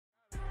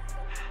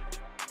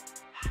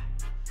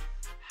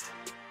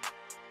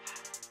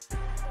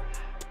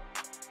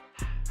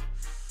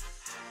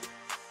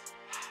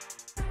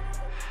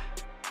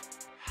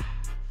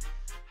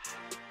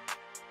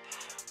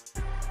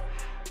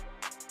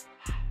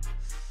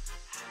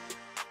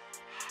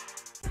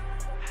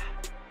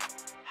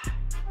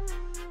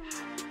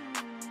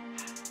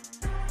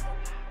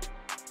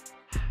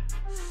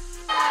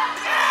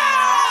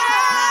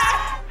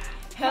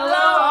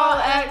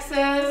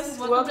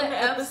welcome to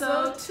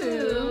episode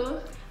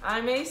 2.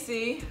 I'm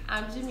AC.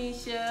 I'm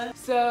Jamisha.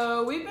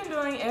 So we've been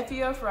doing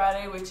FEO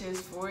Friday, which is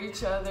for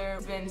each other.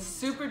 It's been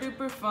super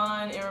duper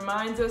fun. It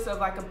reminds us of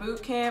like a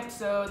boot camp.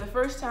 So the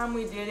first time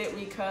we did it,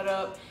 we cut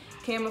up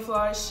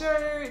camouflage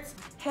shirts,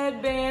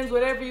 headbands,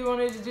 whatever you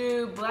wanted to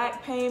do,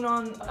 black paint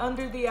on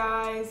under the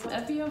eyes.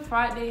 FEO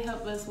Friday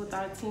helped us with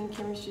our team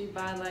chemistry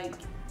by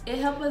it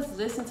helped us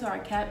listen to our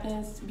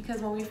captains,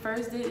 because when we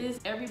first did this,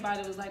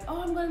 everybody was like,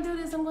 oh, I'm gonna do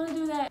this, I'm gonna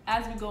do that.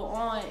 As we go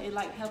on, it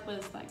helped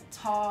us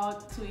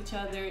talk to each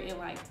other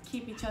and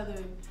keep each other,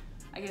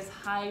 I guess,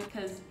 hyped,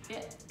 because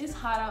it's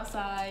hot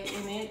outside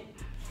and it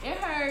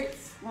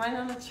hurts running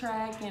on the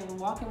track and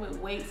walking with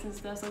weights and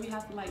stuff, so we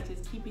have to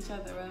just keep each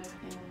other up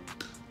and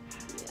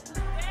yeah.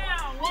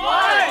 Down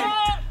one,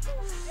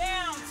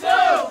 down two,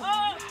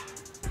 up,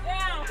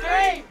 down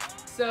three.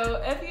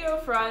 So FEO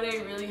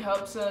Friday really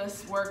helps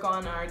us work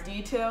on our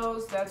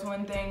details. That's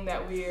one thing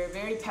that we are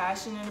very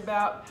passionate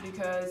about,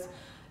 because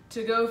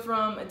to go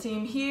from a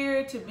team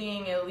here to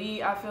being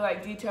elite, I feel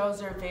like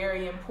details are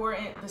very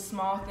important. The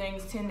small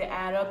things tend to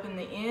add up in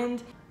the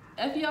end.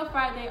 FEO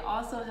Friday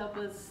also help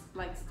us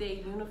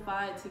stay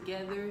unified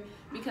together,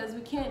 because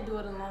we can't do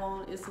it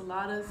alone. It's a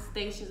lot of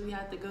stations we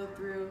have to go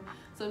through,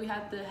 so we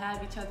have to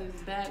have each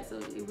other's back, so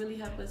it really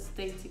helps us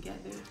stay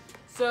together.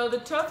 So the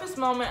toughest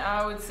moment,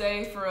 I would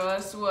say, for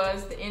us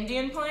was the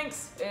Indian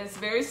planks. It's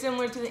very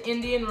similar to the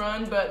Indian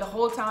run, but the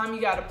whole time you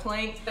got a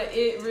plank.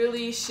 It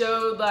really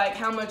showed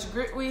how much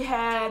grit we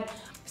had,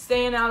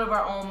 staying out of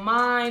our own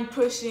mind,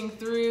 pushing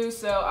through.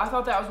 So I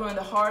thought that was one of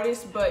the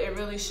hardest, but it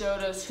really showed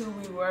us who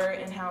we were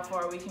and how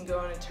far we can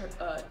go in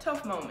a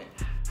tough moment.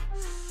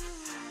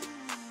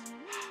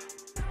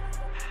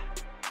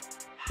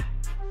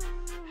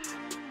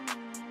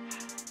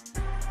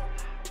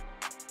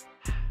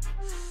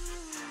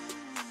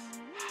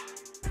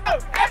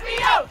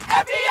 FEO,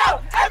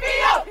 FEO,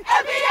 FEO,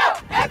 FEO,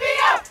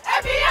 FEO,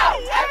 FEO,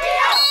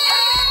 FEO.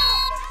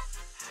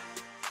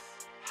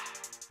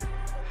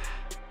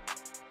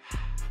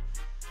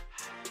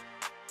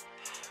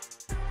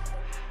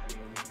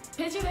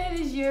 Picture Day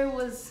this year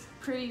was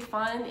pretty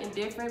fun and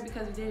different,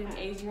 because we did it in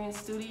Adrian's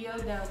studio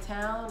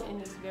downtown,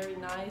 and it's very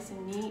nice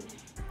and neat.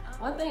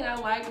 One thing I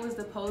liked was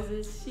the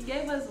poses. She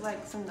gave us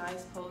some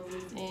nice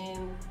poses,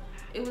 and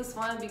it was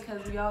fun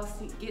because we all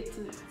get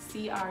to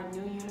see our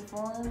new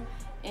uniform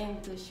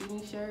and the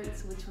shooting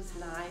shirts, which was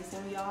nice,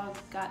 and we all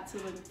got to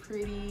look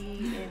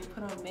pretty and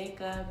put on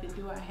makeup and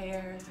do our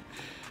hair.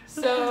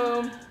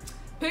 So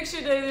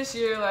Picture Day this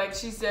year, like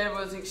she said,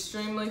 was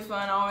extremely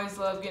fun. I always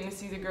love getting to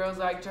see the girls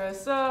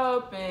dress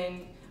up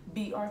and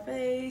beat our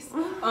face,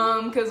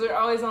 because we're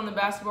always on the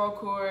basketball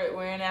court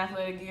wearing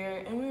athletic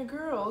gear, and we're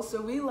girls,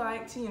 so we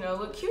like to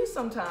look cute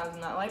sometimes,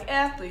 not like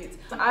athletes.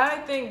 I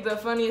think the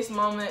funniest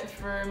moment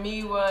for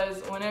me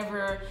was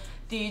whenever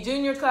the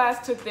junior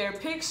class took their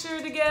picture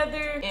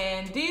together,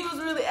 and Dee was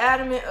really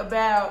adamant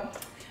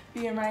about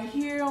being right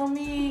here on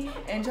me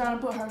and trying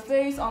to put her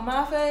face on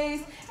my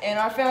face, and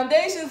our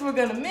foundations were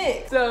gonna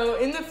mix. So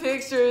in the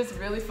picture, it's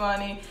really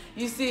funny.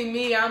 You see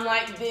me, I'm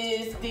like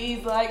this,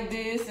 Dee's like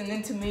this, and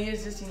then to me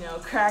it's just,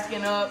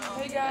 cracking up.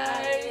 Hey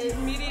guys,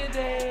 media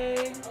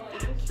day.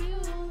 Thank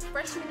you.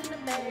 Freshman in the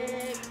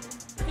bag.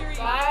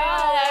 Bye,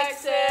 All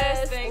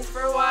Access. Thanks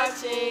for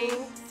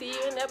watching. See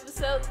you in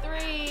episode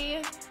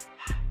 3.